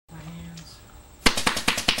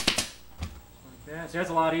that. See, that's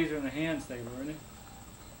a lot easier than the hand stapler, isn't it?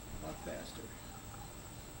 A lot faster.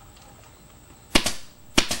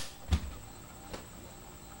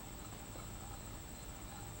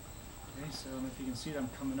 Okay, so if you can see it, I'm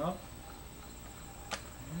coming up.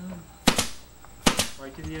 And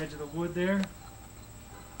right to the edge of the wood there.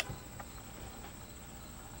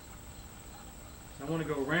 So I want to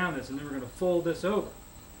go around this, and then we're going to fold this over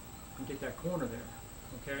and get that corner there.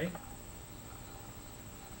 Okay?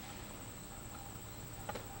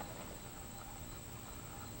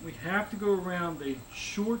 We have to go around the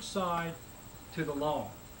short side to the long,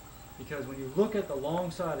 because when you look at the long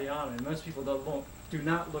side of the ottoman, most people do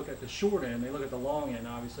not look at the short end, they look at the long end.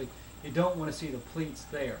 Obviously, you don't want to see the pleats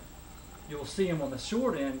there. You'll see them on the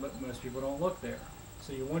short end, but most people don't look there.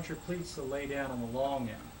 So you want your pleats to lay down on the long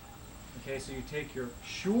end. Okay, so you take your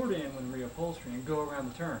short end when reupholstering and go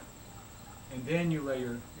around the turn, and then you lay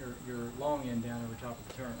your long end down over top of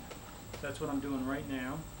the turn. So that's what I'm doing right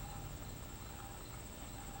now.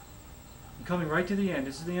 I'm coming right to the end.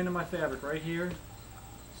 This is the end of my fabric right here.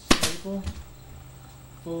 Staple,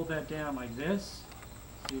 fold that down like this.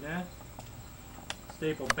 See that?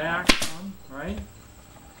 Staple back some, right?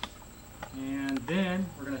 And then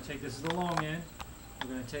we're going to take, this is the long end, we're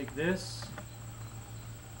going to take this,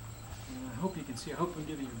 and I hope you can see, I hope I'm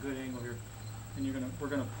giving you a good angle here. And we're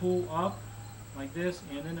going to pull up like this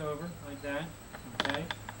and then over like that. Okay?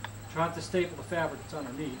 Try not to staple the fabric that's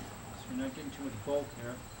underneath, so you're not getting too much bulk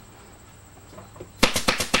there.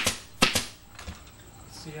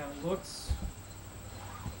 See how it looks?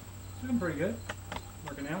 It's looking pretty good.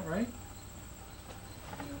 Working out, right?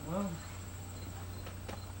 Yeah, well,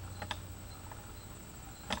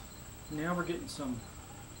 now we're getting some,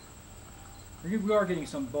 we are getting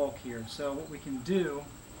some bulk here. So what we can do,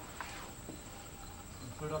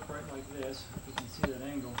 put it upright like this, if you can see that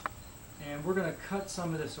angle, and we're going to cut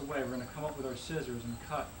some of this away. We're going to come up with our scissors and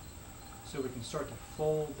cut so we can start to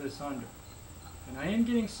fold this under. And I am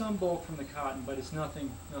getting some bulk from the cotton, but it's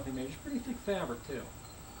nothing major. It's pretty thick fabric too,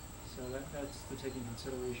 so that's to take into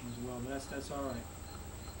consideration as well. But that's all right.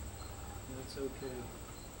 That's okay.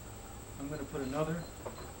 I'm going to put another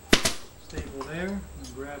staple there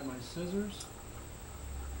and grab my scissors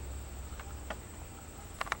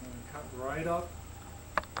and cut right up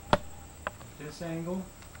at this angle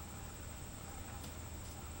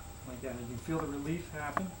like that. You can feel the relief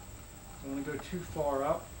happen. Don't want to go too far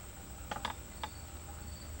up.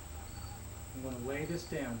 I'm going to lay this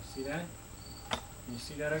down. See that? Can you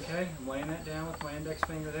see that okay? I'm laying that down with my index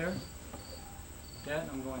finger there. That,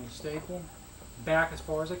 and I'm going to staple back as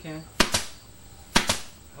far as I can.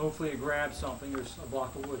 Hopefully it grabs something. There's a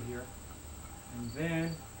block of wood here. And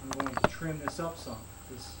then I'm going to trim this up some.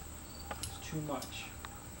 This is too much.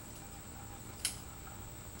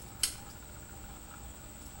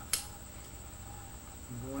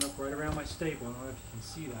 I'm going up right around my staple. I don't know if you can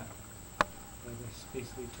see that. I just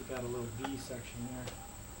basically took out a little V section there.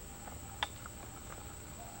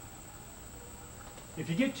 If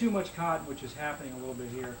you get too much cotton, which is happening a little bit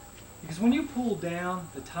here, because when you pull down,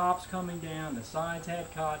 the top's coming down, the sides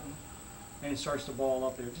had cotton, and it starts to ball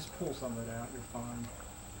up there. Just pull some of it out, you're fine.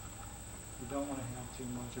 You don't want to have too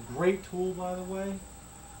much. A great tool, by the way,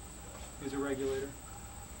 is a regulator.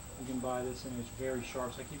 You can buy this, and it's very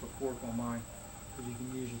sharp, so I keep a fork on mine, because you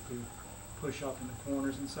can use it to push up in the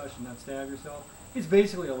corners and such and not stab yourself. It's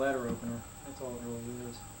basically a letter opener. That's all it really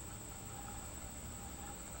is.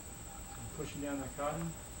 So I'm pushing down that cotton, and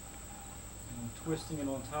I'm twisting it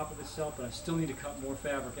on top of itself, but I still need to cut more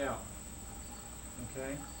fabric out.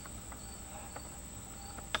 Okay?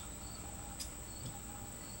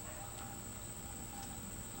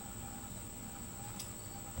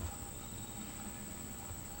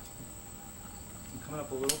 I'm coming up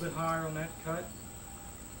a little bit higher on that cut.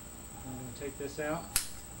 I'm going to take this out.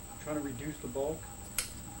 I'm trying to reduce the bulk.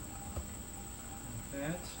 Like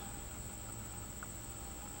that.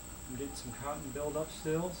 I'm getting some cotton buildup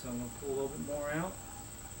still, so I'm going to pull a little bit more out.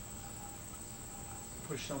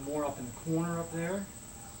 Push some more up in the corner up there.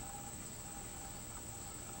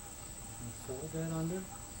 And fold that under.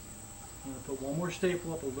 I'm going to put one more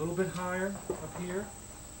staple up a little bit higher up here.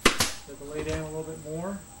 So to lay down a little bit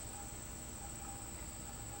more.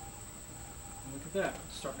 Look at that,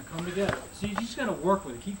 it's starting to come together. So you just got to work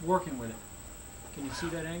with it, keep working with it. Can you see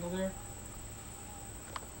that angle there?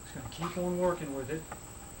 Just going to keep on working with it.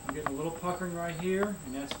 I'm getting a little puckering right here,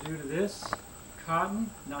 and that's due to this cotton,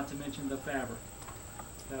 not to mention the fabric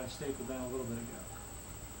that I stapled down a little bit ago.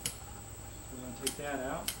 So I'm going to take that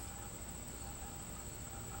out.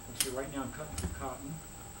 Actually, right now I'm cutting through cotton.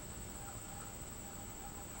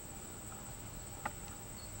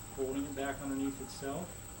 Folding it back underneath itself.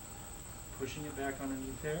 pushing it back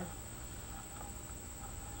underneath there.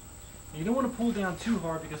 And you don't want to pull down too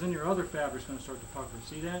hard because then your other fabric's going to start to pucker.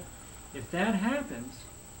 See that? If that happens,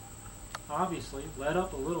 obviously, let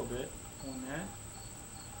up a little bit on that.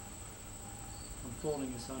 I'm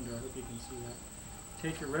folding this under. I hope you can see that.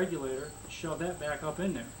 Take your regulator, shove that back up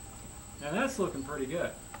in there. Now that's looking pretty good.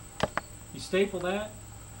 You staple that,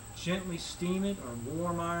 gently steam it or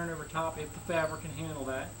warm iron over top if the fabric can handle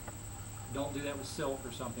that. Don't do that with silk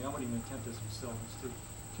or something. I wouldn't even attempt this with silk. It's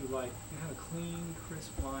too light. You have a clean,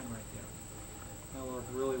 crisp line right there. That'll work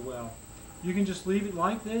really well. You can just leave it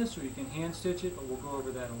like this or you can hand stitch it, but we'll go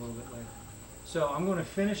over that a little bit later. So I'm going to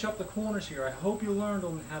finish up the corners here. I hope you learned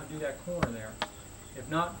on how to do that corner there. If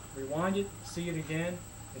not, rewind it, see it again.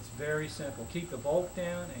 It's very simple. Keep the bulk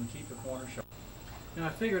down and keep the corner sharp. Now I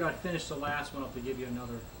figured I'd finish the last one up to give you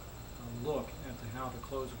another look at how to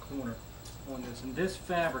close a corner on this. And this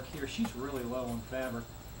fabric here, she's really low on fabric.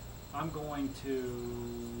 I'm going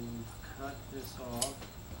to cut this off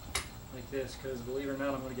like this because believe it or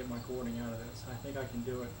not, I'm going to get my cording out of this. I think I can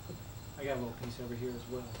do it. I got a little piece over here as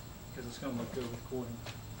well because it's going to look good with cording.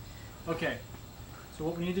 Okay, so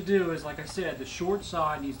what we need to do is, like I said, the short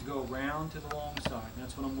side needs to go around to the long side.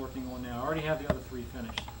 That's what I'm working on now. I already have the other three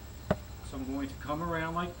finished. So I'm going to come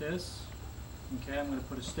around like this. Okay, I'm going to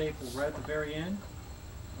put a staple right at the very end,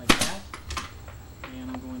 like that. And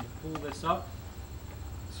I'm going to pull this up.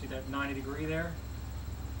 See that 90 degree there?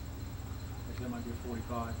 Actually, that might be a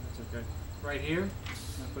 45. That's okay. Right here, I'm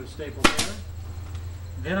going to put a staple there.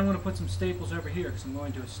 Then I'm going to put some staples over here because I'm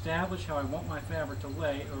going to establish how I want my fabric to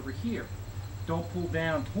lay over here. Don't pull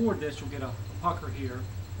down toward this, you'll get a pucker here.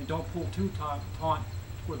 And don't pull too taut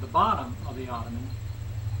toward the bottom of the Ottoman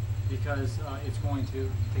because it's going to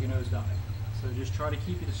take a nosedive. So just try to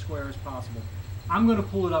keep it as square as possible. I'm going to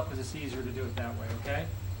pull it up because it's easier to do it that way, okay?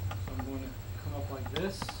 So I'm going to come up like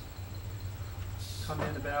this, come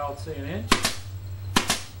in about, say, an inch. Make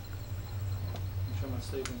sure I'm not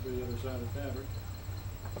stapling through the other side of the fabric.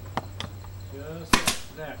 Just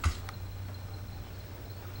like that.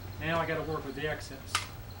 Now I got to work with the excess.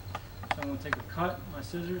 So I'm going to take a cut, my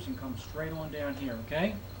scissors, and come straight on down here,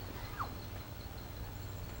 okay?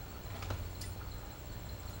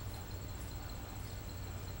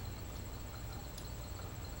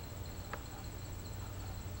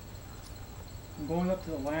 I'm going up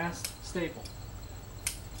to the last staple.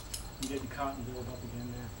 I'm getting cotton build up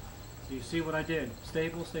again there. So you see what I did.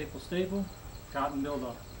 Staple, staple, staple, cotton build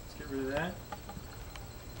up. Let's get rid of that.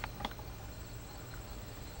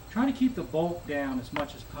 Try to keep the bulk down as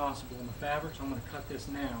much as possible in the fabric, so I'm going to cut this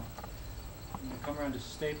now. I'm going to come around to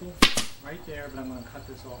staple right there, but I'm going to cut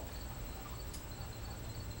this off.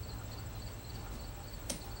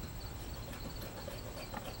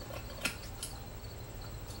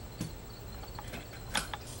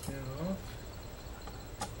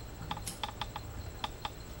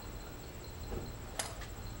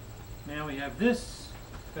 Now we have this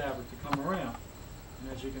fabric to come around,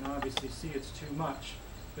 and as you can obviously see, it's too much.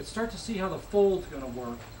 But start to see how the fold's going to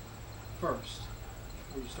work first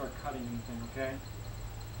before you start cutting anything, okay?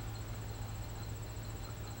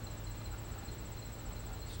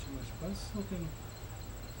 It's too much, but it's looking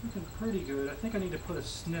pretty good. I think I need to put a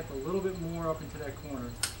snip a little bit more up into that corner,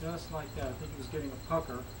 just like that. I think it was getting a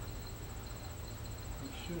pucker.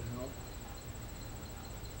 It should help.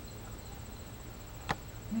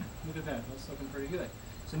 Yeah, look at that. That's looking pretty good.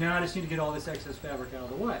 So now I just need to get all this excess fabric out of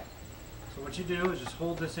the way. So what you do is just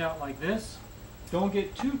hold this out like this. Don't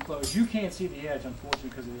get too close. You can't see the edge, unfortunately,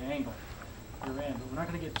 because of the angle you're in. But we're not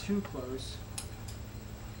going to get too close.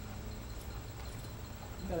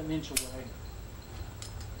 About an inch away.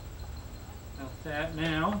 About that.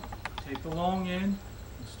 Now, take the long end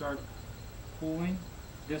and start pulling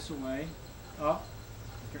this away, up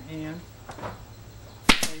with your hand.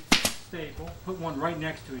 Staple. Put one right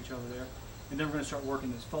next to each other there. And then we're going to start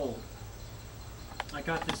working this fold. I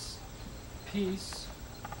got this piece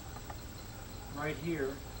right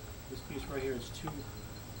here. This piece right here is too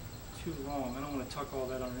long. I don't want to tuck all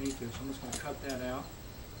that underneath there, so I'm just going to cut that out.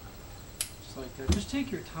 Just like that. Just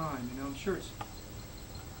take your time. You know, I'm sure it's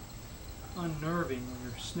unnerving when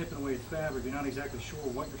you're snipping away the fabric. You're not exactly sure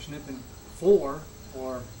what you're snipping for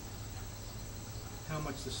or how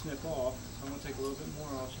much to snip off. So I'm going to take a little bit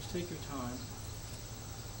more off. Just take your time.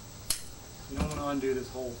 You don't want to undo this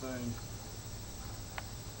whole thing.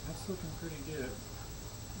 That's looking pretty good.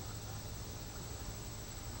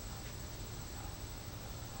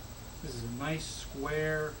 This is a nice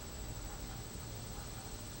square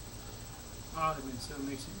Ottoman, so it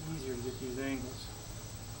makes it easier to get these angles.